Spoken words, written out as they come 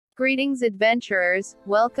Greetings, adventurers.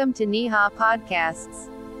 Welcome to Niha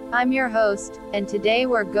Podcasts. I'm your host, and today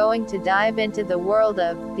we're going to dive into the world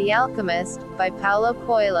of The Alchemist by Paulo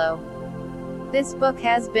Coelho. This book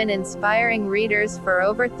has been inspiring readers for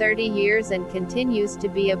over 30 years and continues to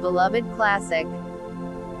be a beloved classic.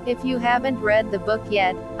 If you haven't read the book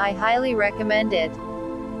yet, I highly recommend it.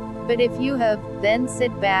 But if you have, then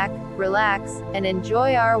sit back, relax, and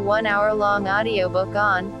enjoy our 1-hour-long audiobook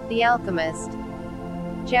on The Alchemist.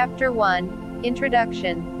 Chapter 1.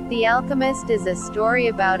 Introduction. The Alchemist is a story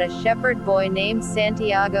about a shepherd boy named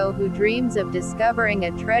Santiago who dreams of discovering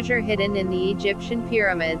a treasure hidden in the Egyptian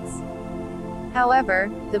pyramids.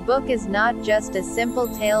 However, the book is not just a simple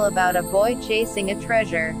tale about a boy chasing a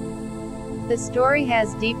treasure. The story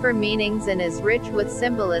has deeper meanings and is rich with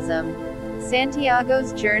symbolism.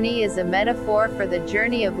 Santiago's journey is a metaphor for the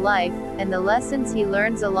journey of life, and the lessons he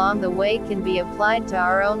learns along the way can be applied to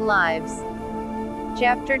our own lives.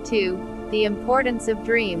 Chapter 2. The Importance of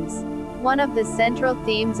Dreams. One of the central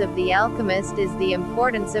themes of The Alchemist is the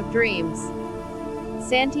importance of dreams.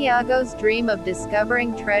 Santiago's dream of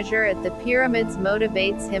discovering treasure at the pyramids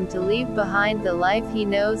motivates him to leave behind the life he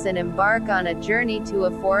knows and embark on a journey to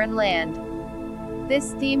a foreign land.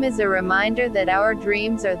 This theme is a reminder that our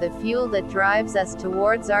dreams are the fuel that drives us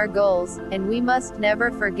towards our goals, and we must never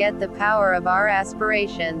forget the power of our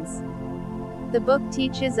aspirations. The book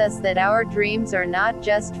teaches us that our dreams are not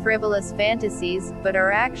just frivolous fantasies, but are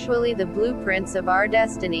actually the blueprints of our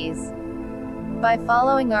destinies. By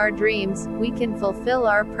following our dreams, we can fulfill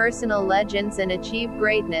our personal legends and achieve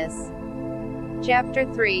greatness. Chapter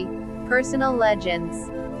 3. Personal Legends.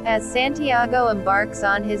 As Santiago embarks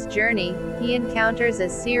on his journey, he encounters a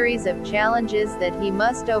series of challenges that he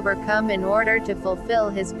must overcome in order to fulfill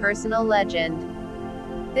his personal legend.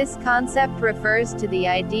 This concept refers to the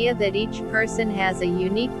idea that each person has a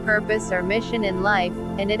unique purpose or mission in life,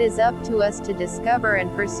 and it is up to us to discover and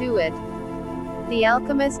pursue it. The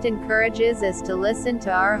Alchemist encourages us to listen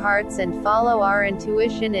to our hearts and follow our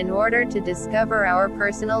intuition in order to discover our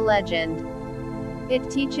personal legend. It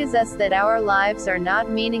teaches us that our lives are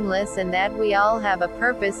not meaningless and that we all have a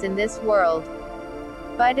purpose in this world.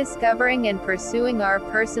 By discovering and pursuing our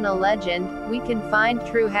personal legend, we can find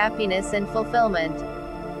true happiness and fulfillment.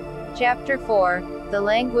 Chapter 4. The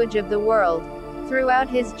Language of the World. Throughout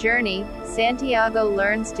his journey, Santiago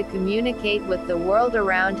learns to communicate with the world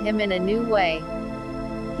around him in a new way.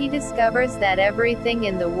 He discovers that everything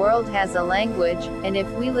in the world has a language, and if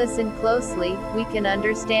we listen closely, we can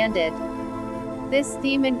understand it. This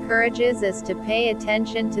theme encourages us to pay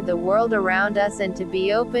attention to the world around us and to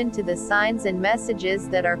be open to the signs and messages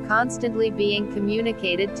that are constantly being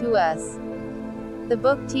communicated to us. The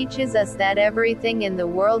book teaches us that everything in the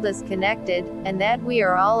world is connected, and that we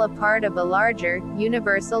are all a part of a larger,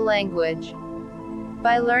 universal language.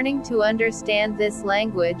 By learning to understand this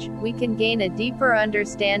language, we can gain a deeper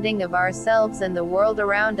understanding of ourselves and the world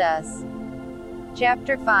around us.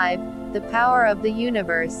 Chapter 5. The Power of the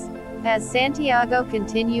Universe. As Santiago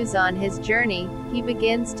continues on his journey, he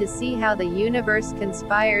begins to see how the universe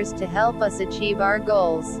conspires to help us achieve our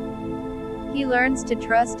goals. He learns to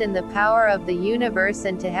trust in the power of the universe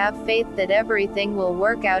and to have faith that everything will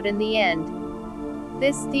work out in the end.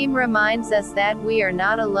 This theme reminds us that we are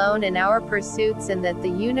not alone in our pursuits and that the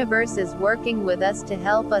universe is working with us to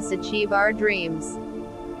help us achieve our dreams.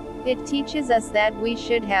 It teaches us that we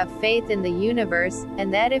should have faith in the universe,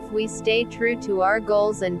 and that if we stay true to our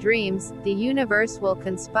goals and dreams, the universe will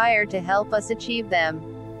conspire to help us achieve them.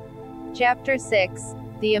 Chapter 6.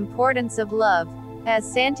 The Importance of Love. As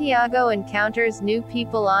Santiago encounters new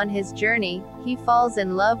people on his journey, he falls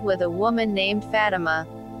in love with a woman named Fatima.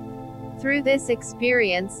 Through this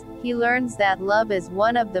experience, he learns that love is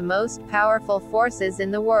one of the most powerful forces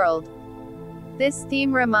in the world. This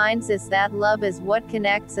theme reminds us that love is what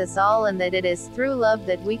connects us all and that it is through love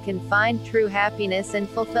that we can find true happiness and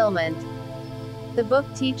fulfillment. The book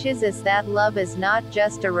teaches us that love is not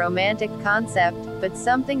just a romantic concept, but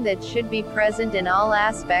something that should be present in all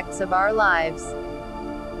aspects of our lives.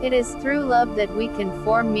 It is through love that we can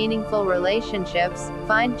form meaningful relationships,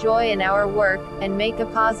 find joy in our work, and make a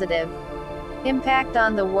positive impact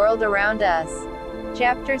on the world around us.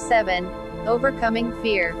 Chapter 7. Overcoming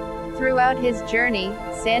Fear. Throughout his journey,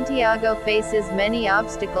 Santiago faces many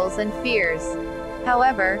obstacles and fears.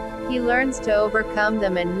 However, he learns to overcome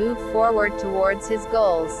them and move forward towards his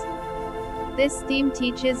goals. This theme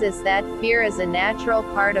teaches us that fear is a natural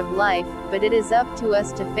part of life, but it is up to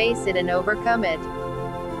us to face it and overcome it.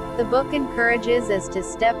 The book encourages us to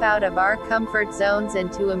step out of our comfort zones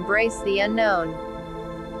and to embrace the unknown.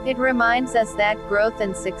 It reminds us that growth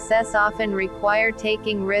and success often require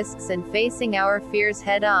taking risks and facing our fears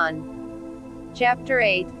head-on. Chapter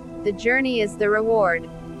 8. The Journey is the Reward.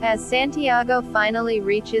 As Santiago finally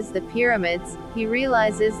reaches the pyramids, he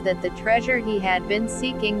realizes that the treasure he had been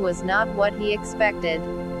seeking was not what he expected.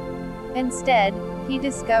 Instead, he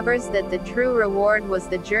discovers that the true reward was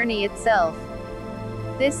the journey itself.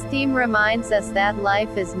 This theme reminds us that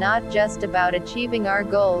life is not just about achieving our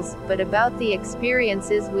goals, but about the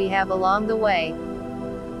experiences we have along the way.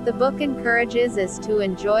 The book encourages us to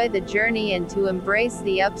enjoy the journey and to embrace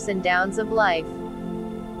the ups and downs of life.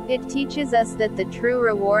 It teaches us that the true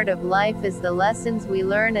reward of life is the lessons we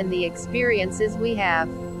learn and the experiences we have.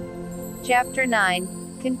 Chapter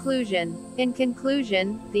 9. Conclusion. In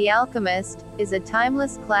conclusion, The Alchemist is a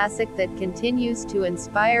timeless classic that continues to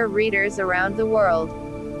inspire readers around the world.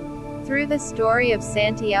 Through the story of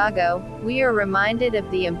Santiago, we are reminded of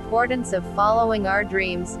the importance of following our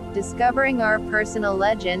dreams, discovering our personal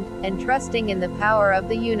legend, and trusting in the power of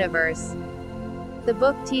the universe. The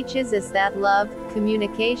book teaches us that love,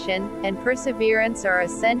 communication, and perseverance are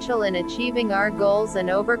essential in achieving our goals and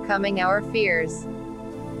overcoming our fears.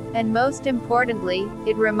 And most importantly,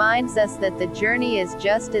 it reminds us that the journey is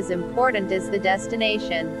just as important as the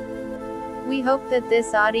destination. We hope that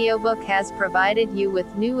this audiobook has provided you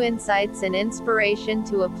with new insights and inspiration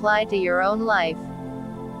to apply to your own life.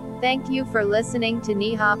 Thank you for listening to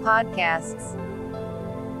Niha Podcasts.